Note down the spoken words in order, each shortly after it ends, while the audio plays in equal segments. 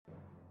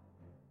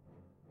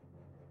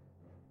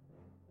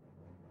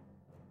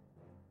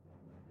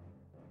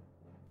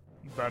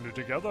banded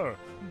together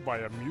by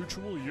a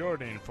mutual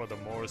yearning for the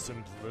more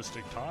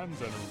simplistic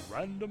times and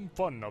random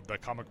fun of the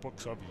comic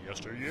books of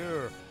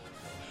yesteryear.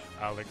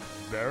 Alec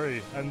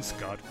Berry and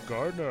Scott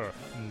Gardner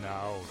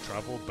now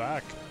travel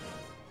back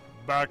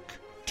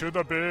to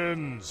the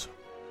bins.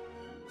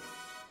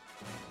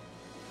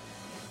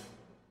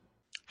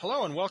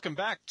 Hello and welcome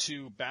back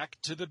to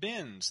the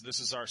Bins.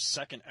 This is our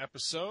second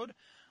episode.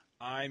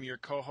 I'm your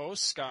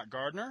co-host, Scott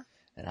Gardner.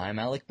 And I'm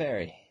Alec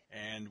Berry.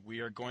 And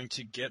we are going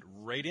to get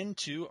right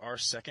into our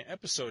second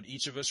episode.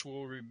 Each of us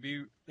will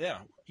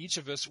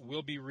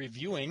be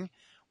reviewing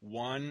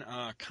one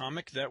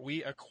comic that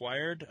we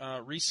acquired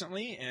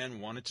recently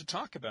and wanted to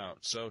talk about.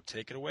 So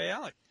take it away,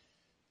 Alec.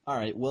 All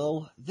right.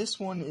 Well, this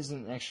one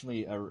isn't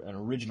actually an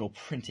original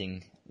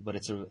printing, but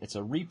it's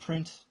a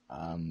reprint.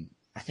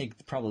 I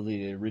think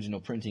probably the original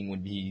printing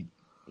would be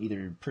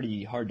either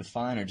pretty hard to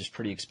find or just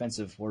pretty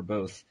expensive, or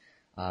both.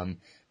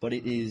 But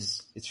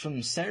it's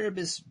from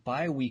Cerebus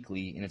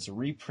Biweekly, and it's a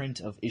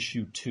reprint of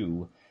issue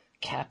 2,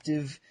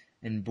 Captive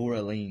and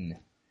Boraline.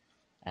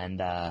 And,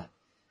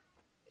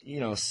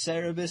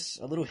 Cerebus,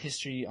 a little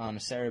history on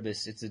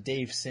Cerebus. It's a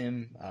Dave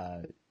Sim.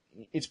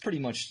 It's pretty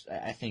much,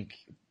 I think,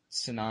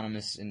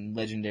 synonymous and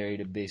legendary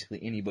to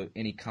basically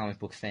any comic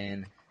book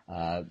fan.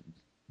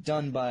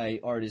 Done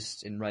by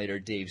artist and writer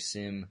Dave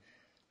Sim,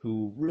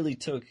 who really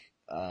took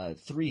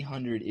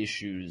 300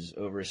 issues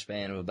over a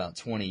span of about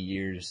 20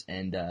 years,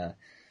 and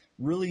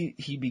really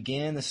he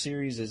began the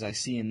series, as I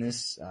see in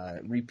this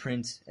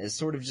reprint, as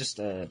sort of just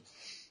a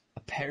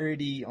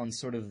parody on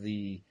sort of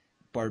the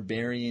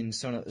barbarian,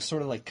 sort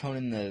of like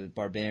Conan the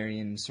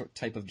Barbarian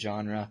type of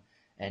genre,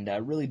 and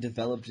really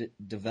developed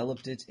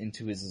it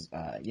into his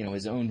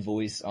his own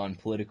voice on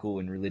political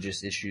and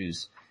religious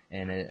issues,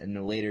 and in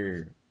the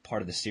later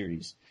part of the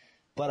series.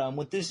 But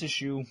with this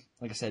issue,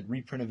 like I said,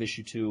 reprint of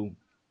issue 2,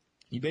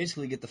 you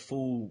basically get the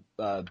full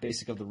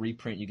basic of the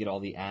reprint. You get all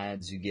the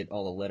ads, you get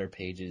all the letter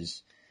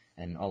pages,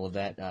 and all of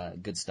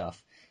that good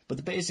stuff. But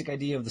the basic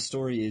idea of the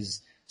story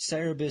is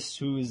Cerebus,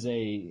 who is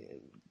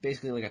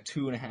basically like a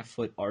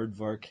 2.5-foot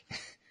aardvark,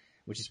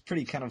 which is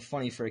pretty kind of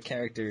funny for a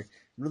character,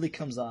 really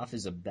comes off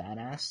as a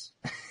badass.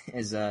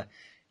 He's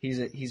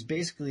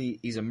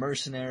a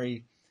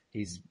mercenary.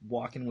 He's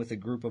walking with a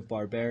group of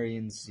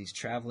barbarians. He's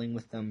traveling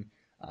with them.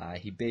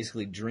 He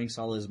basically drinks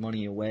all his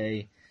money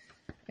away.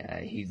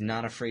 He's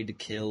not afraid to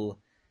kill.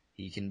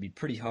 He can be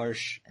pretty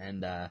harsh.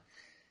 And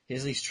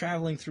as he's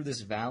traveling through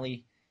this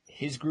valley,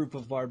 his group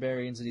of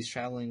barbarians that he's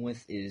traveling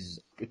with is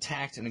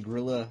attacked in a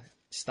guerrilla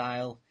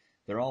style.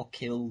 They're all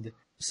killed.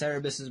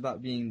 Cerebus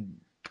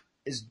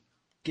is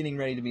getting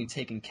ready to be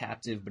taken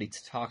captive, but he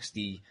talks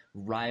the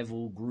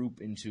rival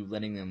group into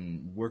letting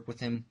them work with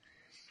him.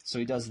 So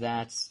he does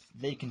that.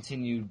 They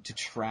continue to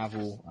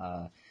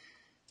travel.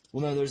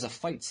 There's a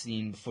fight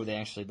scene before they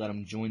actually let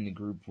him join the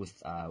group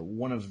with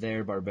one of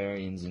their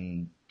barbarians,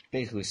 and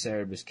basically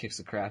Cerebus kicks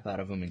the crap out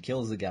of him and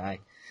kills the guy.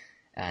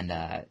 And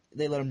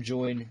they let him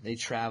join, they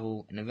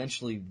travel, and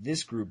eventually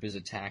this group is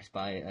attacked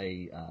by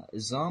a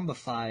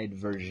zombified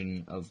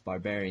version of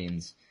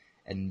barbarians,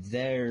 and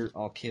they're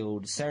all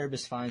killed.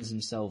 Cerebus finds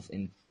himself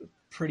in a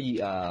pretty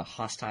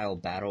hostile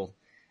battle,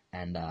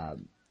 and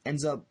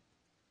ends up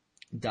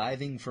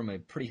diving from a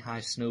pretty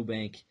high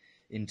snowbank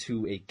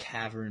into a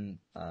cavern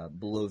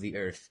below the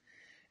earth.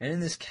 And in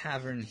this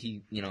cavern,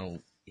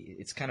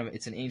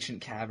 it's an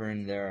ancient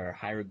cavern. There are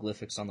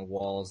hieroglyphics on the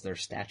walls, there are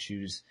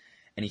statues,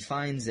 and he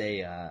finds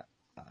a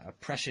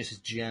precious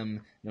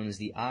gem known as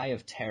the Eye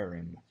of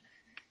Terrim.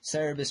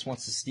 Cerebus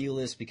wants to steal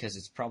this because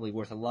it's probably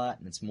worth a lot,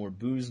 and it's more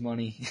booze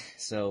money,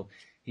 so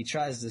he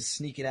tries to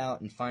sneak it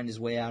out and find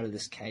his way out of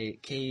this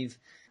cave.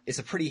 It's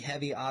a pretty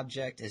heavy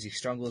object as he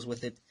struggles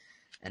with it,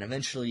 and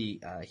eventually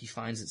he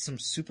finds that some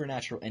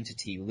supernatural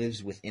entity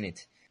lives within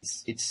it.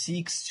 It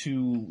seeks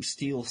to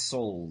steal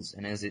souls,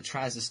 and as it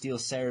tries to steal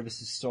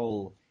Cerebus'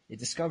 soul, it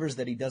discovers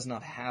that he does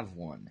not have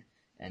one.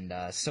 And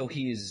so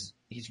he's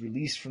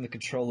released from the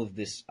control of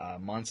this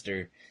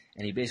monster,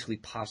 and he basically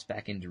pops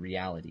back into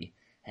reality.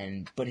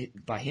 But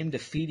by him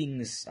defeating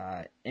this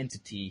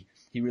entity,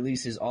 he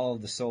releases all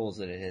of the souls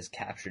that it has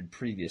captured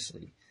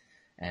previously.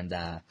 And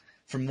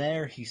from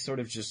there, he sort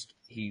of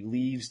he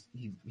leaves.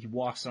 He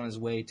walks on his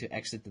way to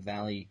exit the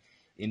valley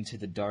into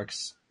the dark,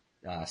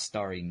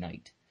 starry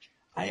night.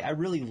 I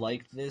really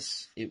liked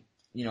this.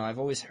 I've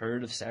always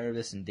heard of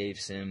Cerebus and Dave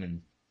Sim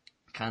and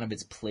kind of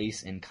its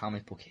place in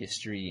comic book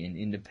history and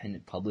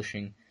independent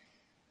publishing.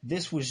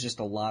 This was just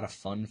a lot of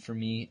fun for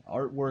me.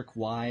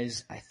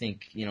 Artwork-wise, I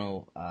think,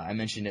 I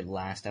mentioned it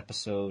last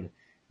episode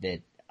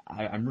that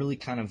I'm really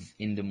kind of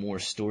into more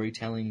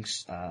storytelling,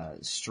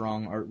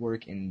 strong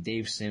artwork, and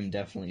Dave Sim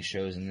definitely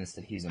shows in this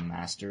that he's a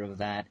master of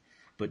that,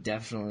 but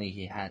definitely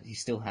he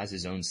still has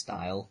his own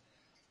style.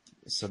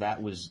 So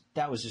that was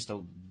just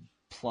a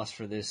plus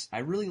for this. I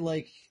really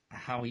like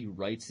how he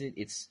writes it.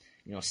 It's,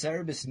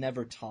 Cerebus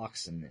never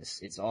talks in this.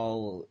 It's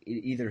all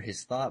either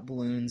his thought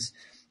balloons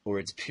or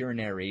it's pure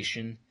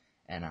narration.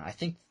 And I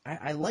think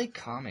I like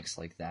comics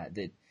like that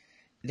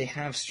they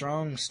have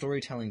strong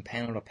storytelling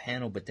panel to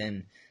panel, but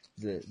then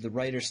the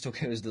writer still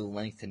goes to the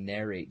length to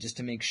narrate just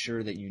to make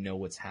sure that you know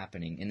what's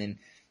happening. And then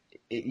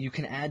you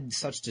can add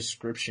such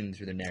description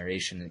through the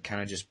narration that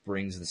kind of just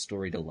brings the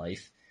story to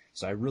life.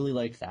 So I really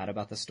liked that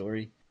about the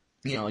story.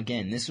 You know,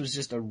 again, this was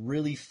just a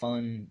really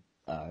fun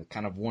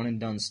kind of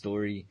one-and-done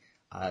story.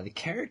 The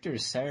character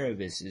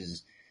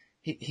Cerebus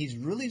he's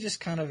really just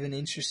kind of an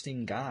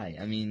interesting guy.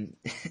 I mean,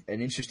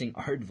 an interesting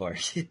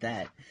aardvark at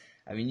that.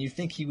 I mean, you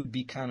think he would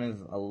be kind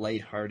of a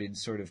lighthearted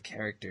sort of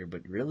character,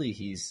 but really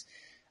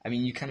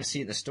you kind of see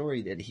it in the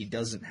story that he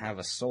doesn't have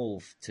a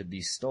soul to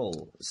be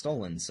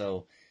stolen.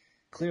 So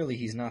clearly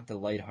he's not the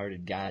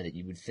lighthearted guy that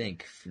you would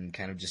think from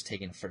kind of just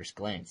taking a first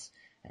glance.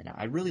 And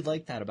I really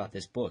like that about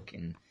this book.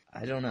 And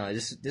I don't know,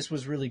 this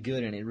was really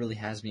good, and it really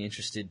has me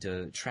interested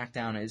to track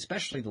down,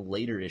 especially the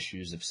later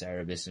issues of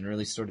Cerebus, and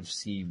really sort of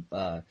see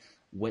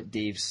what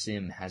Dave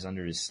Sim has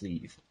under his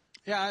sleeve.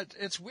 Yeah,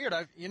 it's weird.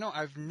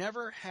 I've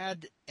never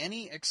had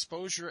any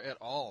exposure at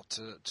all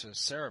to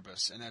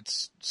Cerebus, and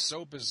it's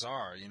so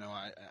bizarre. You know,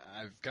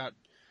 I've got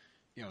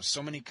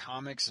so many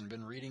comics and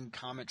been reading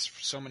comics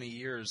for so many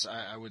years.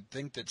 I would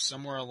think that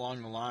somewhere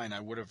along the line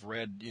I would have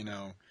read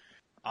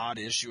odd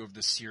issue of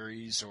the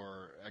series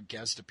or a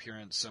guest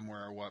appearance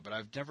somewhere or what, but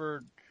I've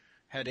never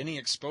had any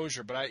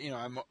exposure. But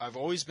I've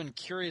always been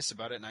curious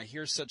about it, and I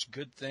hear such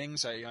good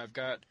things. I've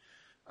got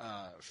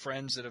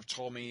friends that have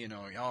told me,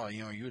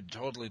 you would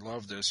totally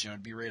love this,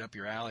 it'd be right up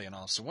your alley and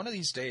all. So one of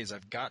these days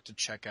I've got to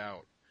check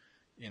out,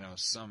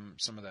 some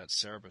of that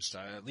Cerebus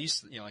stuff, at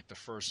least, like the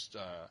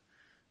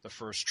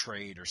first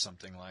trade or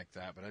something like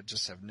that. But I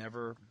just have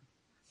never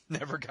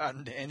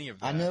gotten to any of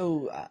that. I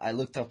know I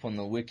looked up on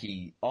the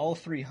wiki, all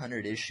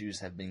 300 issues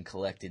have been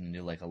collected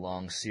into like a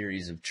long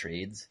series of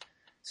trades.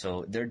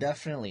 So they're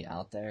definitely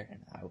out there,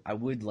 and I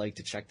would like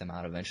to check them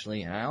out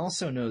eventually. And I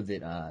also know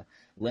that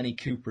Lenny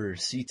Cooper,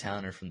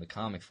 Seatowner from the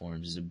Comic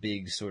Forums, is a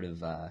big sort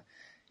of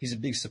he's a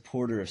big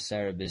supporter of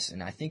Cerebus,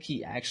 and I think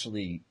he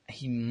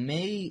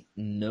may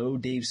know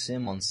Dave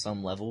Sim on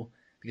some level,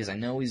 because I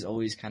know he's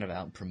always kind of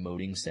out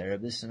promoting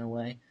Cerebus in a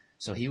way.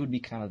 So he would be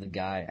kind of the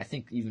guy, I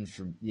think, even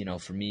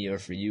for me or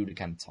for you to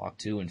kind of talk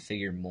to and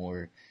figure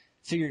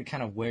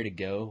kind of where to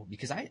go,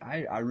 because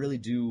I really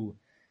do.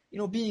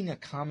 Being a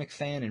comic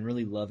fan and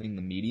really loving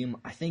the medium,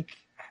 I think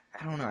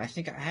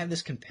I have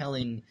this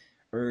compelling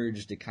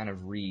urge to kind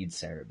of read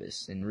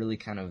Cerebus and really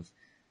kind of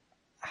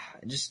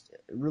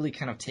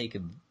take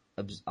an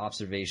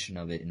observation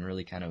of it and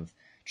really kind of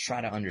try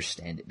to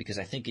understand it, because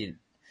I think it,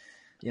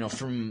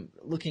 from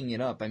looking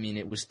it up, I mean,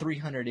 it was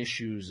 300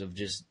 issues of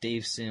just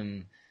Dave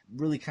Sim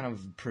really kind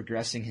of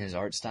progressing his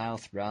art style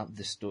throughout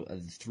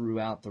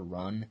the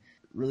run,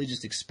 really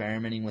just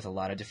experimenting with a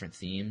lot of different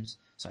themes.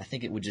 So I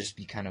think it would just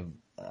be kind of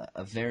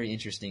a very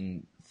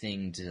interesting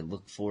thing to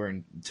look for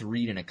and to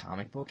read in a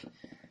comic book.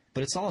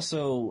 But it's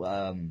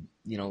also,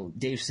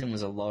 Dave Sim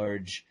was a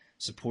large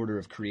supporter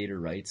of creator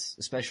rights,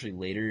 especially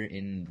later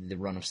in the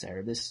run of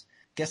Cerebus.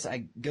 Guess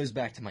it goes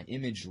back to my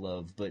Image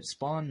love, but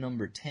Spawn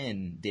number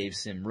 10, Dave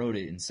Sim wrote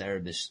it, and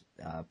Cerebus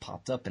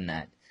popped up in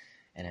that.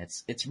 And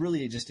it's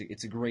really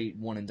it's a great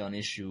one and done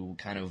issue,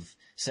 kind of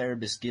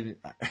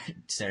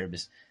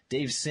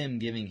Dave Sim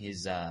giving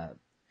his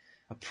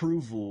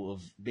approval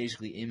of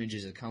basically Image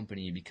as a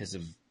company because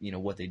of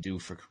what they do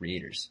for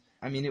creators.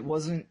 I mean, it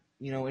wasn't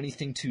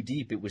anything too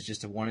deep. It was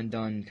just a one and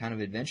done kind of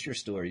adventure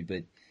story,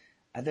 but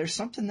there's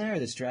something there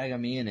that's dragging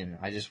me in, and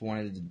I just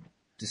wanted to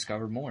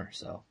discover more.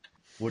 So,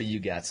 what do you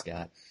got,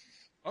 Scott?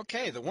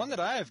 Okay, the one that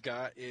I have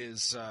got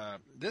is,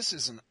 this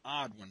is an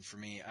odd one for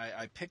me.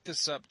 I picked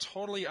this up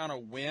totally on a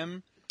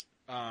whim.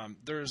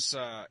 There's,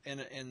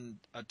 in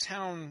a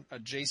town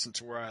adjacent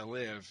to where I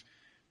live,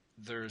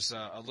 there's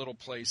a little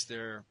place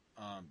there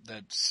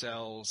that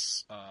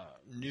sells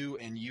new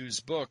and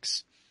used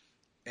books,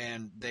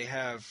 and they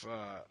have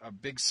a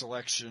big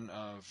selection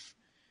of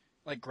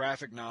like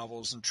graphic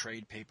novels and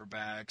trade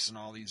paperbacks and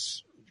all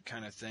these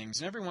kind of things.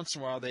 And every once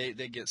in a while they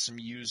get some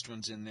used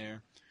ones in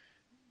there.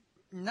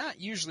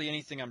 Not usually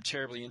anything I'm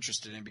terribly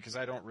interested in, because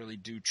I don't really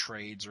do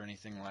trades or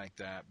anything like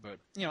that. But,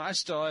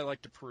 I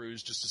like to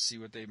peruse just to see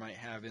what they might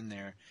have in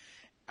there.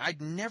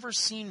 I'd never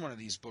seen one of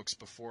these books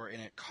before,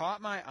 and it caught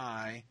my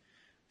eye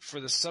for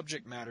the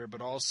subject matter,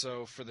 but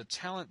also for the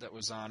talent that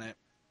was on it.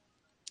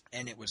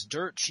 And it was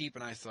dirt cheap,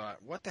 and I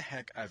thought, what the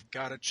heck, I've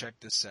got to check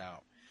this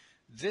out.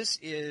 This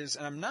is,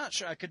 and I'm not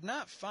sure, I could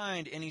not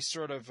find any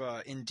sort of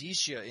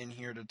indicia in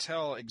here to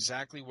tell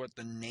exactly what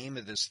the name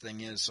of this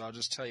thing is, so I'll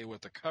just tell you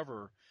what the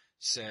cover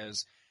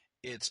says.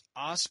 It's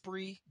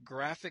Osprey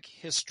Graphic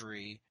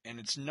History, and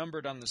it's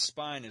numbered on the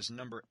spine as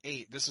number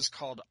 8. This is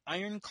called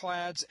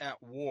Ironclads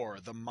at War,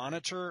 The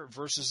Monitor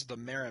versus the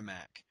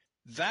Merrimack.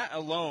 That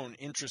alone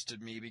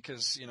interested me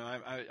because,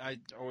 I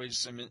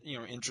always am,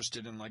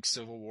 interested in like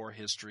Civil War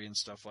history and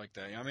stuff like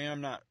that. I mean,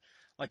 I'm not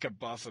like a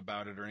buff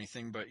about it or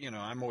anything, but,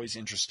 I'm always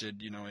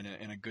interested,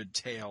 in a good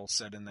tale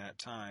set in that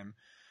time.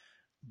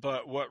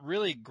 But what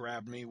really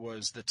grabbed me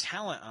was the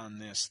talent on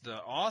this. The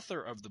author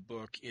of the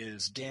book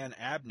is Dan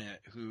Abnett,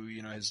 who,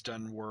 has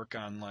done work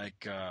on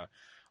like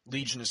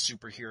Legion of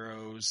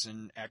Superheroes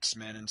and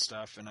X-Men and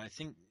stuff. And I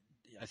think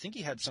I think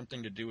he had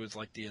something to do with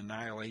like the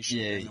Annihilation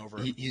Yeah, thing over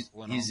he's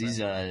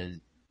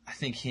I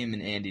think him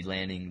and Andy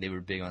Lanning, they were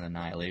big on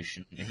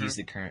Annihilation. And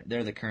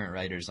they're the current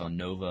writers on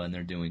Nova, and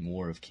they're doing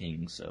War of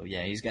Kings. So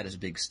yeah, he's got his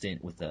big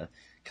stint with the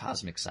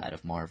cosmic side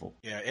of Marvel.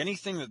 Yeah,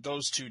 anything that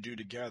those two do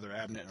together,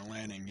 Abnett and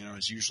Lanning,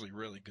 is usually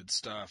really good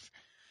stuff.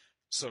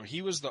 So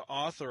he was the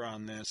author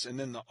on this, and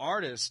then the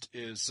artist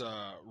is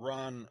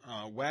Ron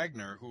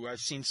Wagner, who I've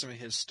seen some of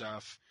his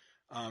stuff.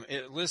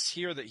 It lists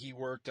here that he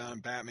worked on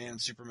Batman,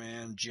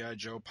 Superman, G.I.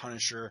 Joe,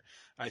 Punisher.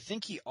 I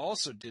think he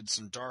also did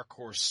some Dark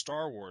Horse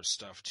Star Wars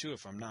stuff too,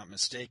 if I'm not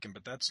mistaken,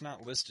 but that's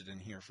not listed in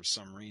here for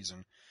some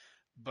reason.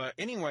 But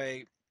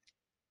anyway,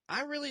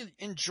 I really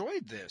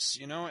enjoyed this.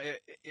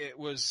 It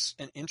was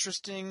an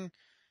interesting.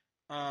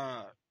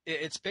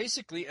 It's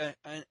basically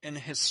an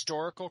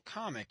historical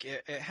comic.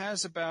 It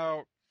has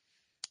about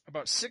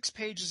 6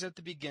 pages at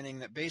the beginning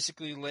that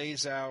basically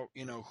lays out,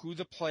 who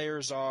the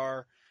players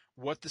are,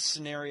 what the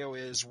scenario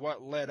is,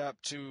 what led up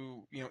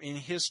to, in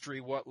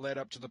history, what led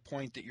up to the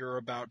point that you're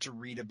about to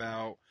read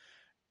about,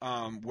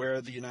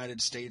 where the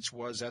United States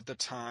was at the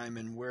time,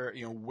 and where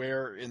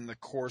in the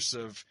course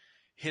of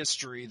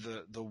history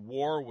the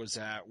war was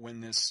at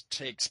when this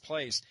takes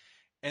place.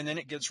 And then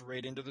it gets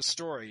right into the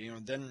story.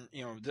 Then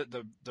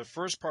the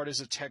first part is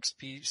a text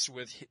piece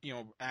with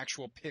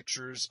actual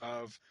pictures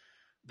of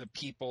the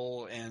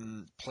people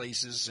and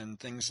places and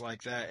things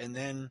like that. And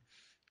then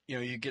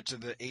you get to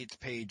the 8th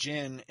page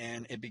in,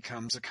 and it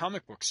becomes a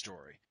comic book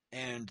story.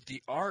 And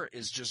the art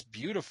is just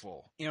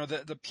beautiful.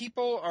 The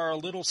people are a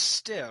little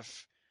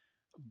stiff,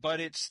 but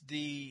it's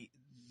the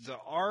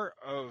art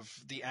of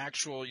the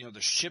actual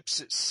the ships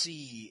at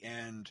sea,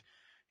 and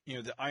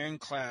the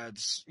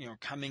ironclads,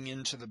 coming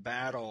into the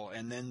battle,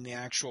 and then the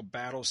actual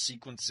battle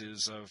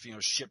sequences of,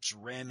 ships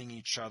ramming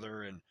each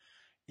other, and,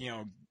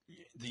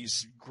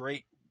 these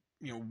great,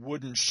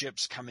 wooden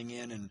ships coming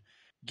in and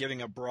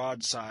giving a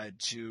broadside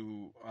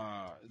to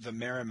the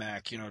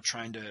Merrimack,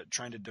 trying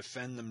to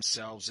defend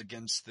themselves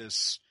against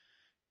this,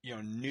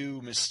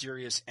 new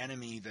mysterious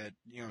enemy that,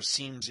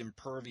 seems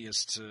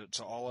impervious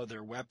to all of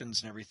their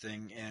weapons and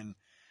everything. And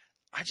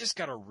I just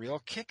got a real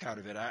kick out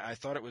of it. I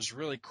thought it was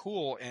really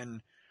cool.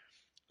 And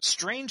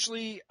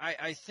strangely,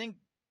 I think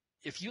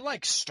if you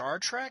like Star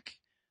Trek,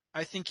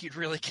 I think you'd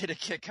really get a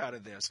kick out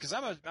of this, because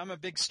I'm a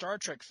big Star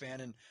Trek fan,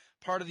 and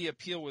part of the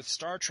appeal with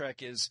Star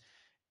Trek is,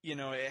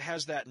 it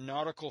has that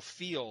nautical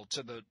feel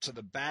to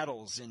the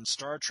battles in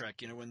Star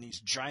Trek. When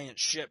these giant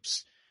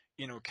ships,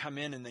 come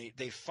in and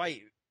they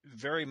fight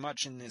very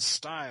much in this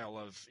style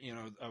of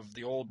of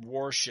the old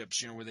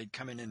warships, where they'd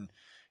come in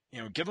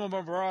and give them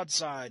a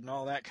broadside and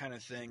all that kind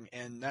of thing,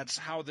 and that's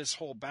how this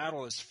whole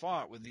battle is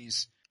fought, with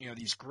these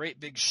these great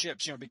big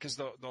ships, because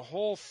the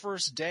whole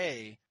first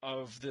day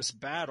of this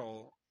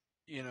battle,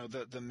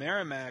 the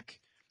Merrimack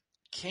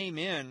came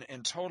in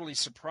and totally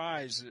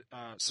surprises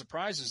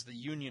the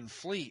Union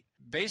fleet.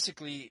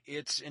 Basically,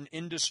 it's an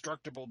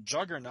indestructible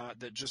juggernaut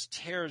that just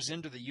tears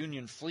into the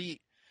Union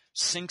fleet,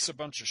 sinks a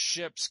bunch of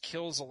ships,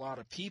 kills a lot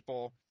of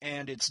people,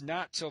 and it's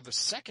not till the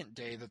second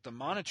day that the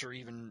Monitor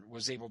even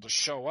was able to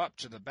show up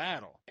to the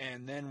battle.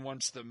 And then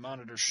once the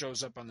Monitor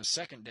shows up on the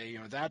second day,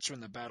 that's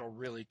when the battle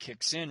really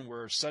kicks in,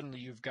 where suddenly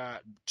you've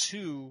got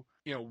two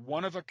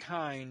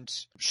one-of-a-kind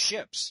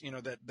ships,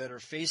 that are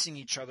facing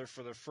each other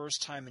for the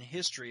first time in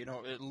history.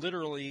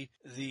 Literally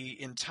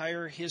the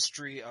entire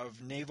history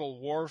of naval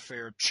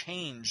warfare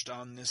changed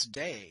on this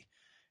day.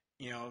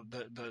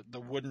 The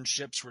wooden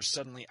ships were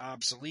suddenly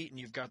obsolete, and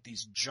you've got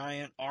these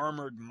giant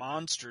armored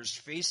monsters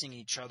facing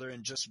each other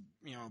and just,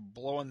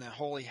 blowing the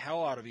holy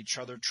hell out of each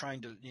other,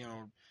 trying to,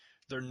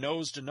 they're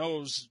nose to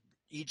nose,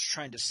 each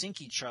trying to sink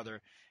each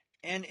other.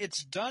 And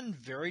it's done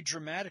very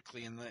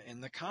dramatically in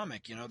the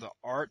comic. The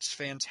art's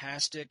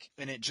fantastic,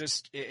 and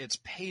it's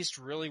paced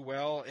really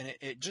well, and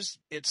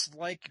it's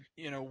like,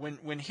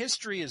 when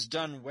history is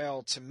done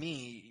well, to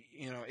me,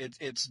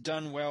 it's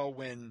done well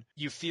when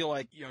you feel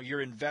like,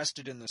 you're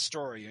invested in the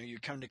story. You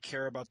come to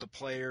care about the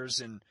players,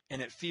 and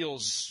it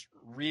feels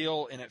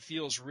real, and it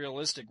feels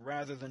realistic,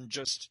 rather than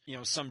just,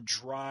 some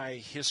dry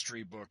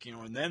history book,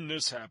 and then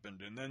this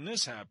happened, and then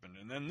this happened,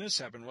 and then this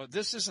happened. Well,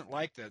 this isn't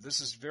like that. This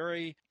is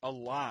very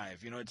alive.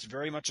 It's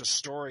very much a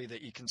story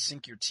that you can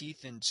sink your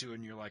teeth into,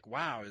 and you're like,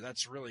 wow,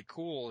 that's really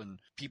cool, and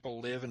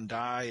people live and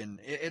die, and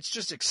it's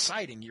just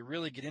exciting. You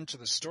really get into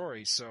the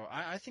story. So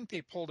I think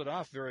they pulled it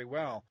off very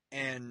well.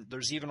 And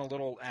there's even a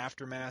little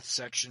aftermath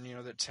section,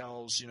 that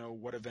tells,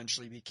 what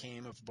eventually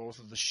became of both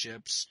of the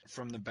ships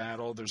from the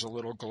battle. There's a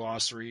little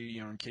glossary,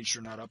 in case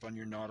you're not up on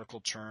your nautical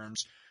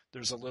terms.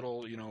 There's a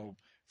little,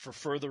 for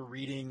further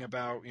reading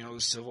about,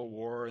 the Civil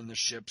War and the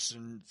ships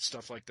and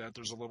stuff like that.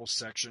 There's a little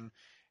section.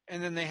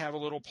 And then they have a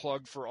little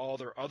plug for all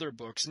their other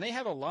books. And they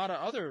have a lot of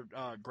other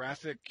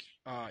graphic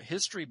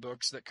history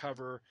books that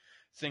cover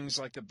things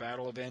like the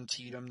Battle of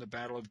Antietam, the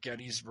Battle of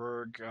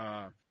Gettysburg,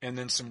 and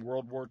then some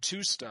World War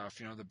II stuff,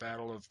 the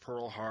Battle of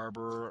Pearl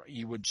Harbor,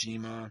 Iwo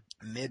Jima,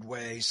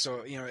 Midway.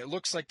 So, it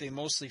looks like they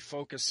mostly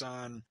focus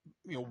on,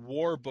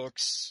 war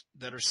books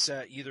that are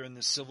set either in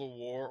the Civil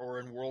War or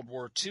in World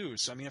War II.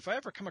 So, I mean, if I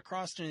ever come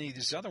across any of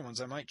these other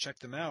ones, I might check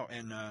them out.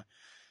 And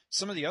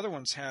some of the other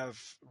ones have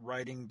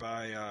writing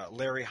by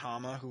Larry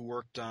Hama, who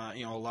worked a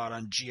lot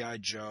on G.I.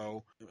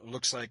 Joe. It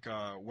looks like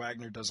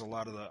Wagner does a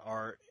lot of the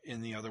art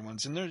in the other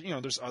ones. And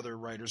there's other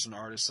writers and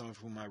artists, some of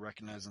whom I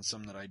recognize and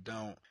some that I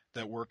don't,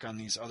 that work on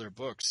these other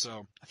books.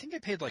 So I think I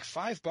paid like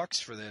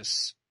 $5 for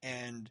this,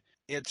 and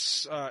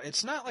it's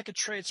not like a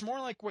trade. It's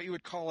more like what you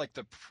would call like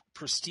the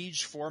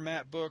prestige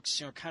format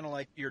books, kind of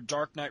like your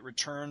Dark Knight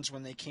Returns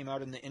when they came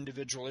out in the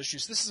individual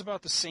issues. This is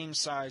about the same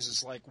size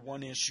as like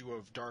one issue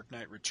of Dark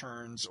Knight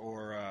Returns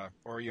or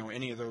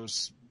any of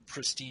those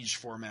prestige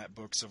format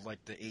books of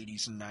like the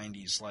 80s and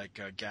 90s, like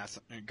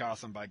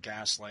Gotham by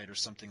Gaslight or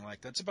something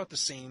like that. It's about the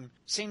same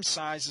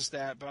size as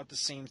that, about the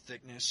same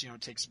thickness.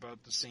 It takes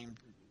about the same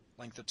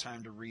length of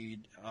time to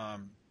read.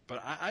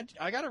 But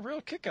I got a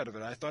real kick out of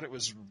it. I thought it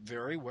was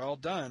very well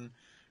done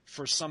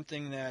for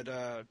something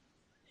that,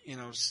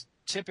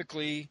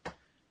 typically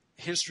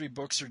history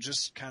books are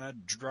just kind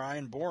of dry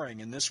and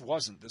boring, and this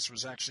wasn't. This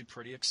was actually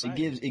pretty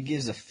exciting. It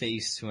gives a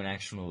face to an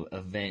actual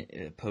event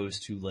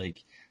opposed to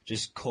like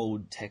just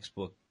cold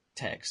textbook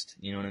text.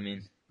 You know what I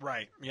mean?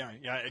 Right. Yeah,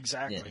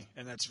 exactly. Yeah.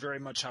 And that's very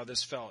much how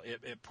this felt.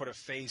 It put a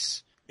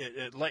face.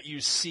 It let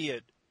you see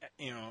it,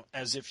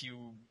 as if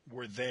you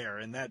were there,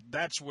 and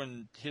that's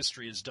when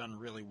history is done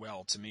really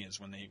well to me, is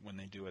when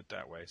they do it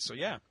that way. So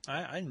yeah,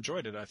 I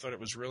enjoyed it. I thought it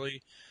was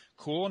really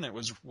cool, and it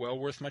was well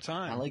worth my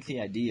time. I like the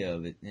idea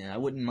of it. Yeah, I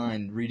wouldn't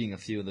mind reading a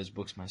few of those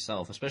books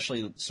myself,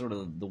 especially sort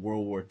of the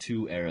World War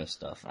II era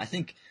stuff. I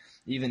think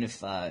even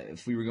if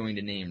we were going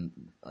to name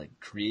like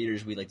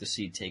creators we'd like to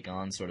see take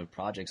on sort of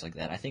projects like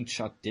that, I think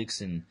Chuck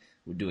Dixon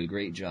would do a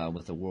great job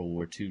with a World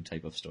War II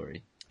type of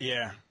story.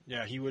 Yeah,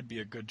 he would be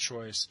a good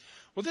choice.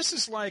 Well, this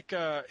is like,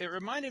 it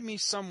reminded me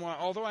somewhat,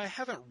 although I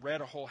haven't read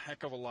a whole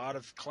heck of a lot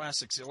of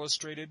Classics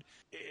Illustrated,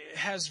 it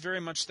has very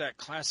much that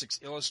Classics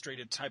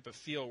Illustrated type of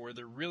feel where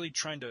they're really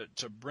trying to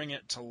bring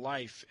it to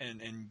life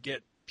and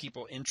get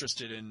people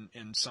interested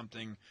in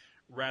something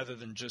rather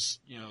than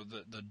just,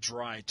 the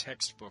dry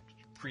textbook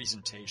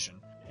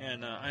presentation.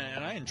 And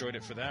I enjoyed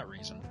it for that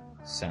reason.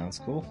 Sounds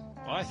cool.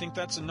 Well, I think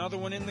that's another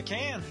one in the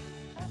can.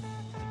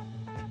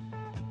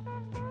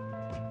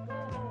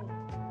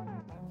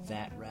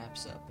 That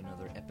wraps up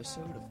another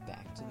episode of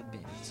Back to the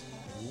Bins.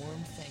 A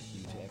warm thank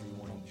you to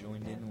everyone who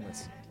joined in and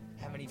listened.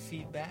 Have any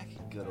feedback,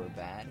 good or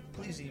bad,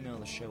 please email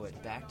the show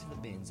at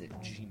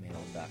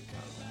backtothebins@gmail.com.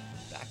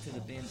 Back to the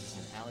Bins is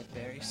an Alec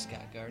Berry,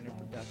 Scott Gardner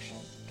production,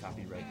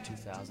 copyright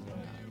 2009.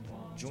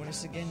 Join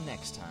us again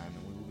next time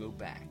and we will go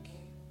back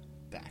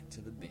to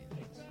the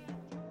bins.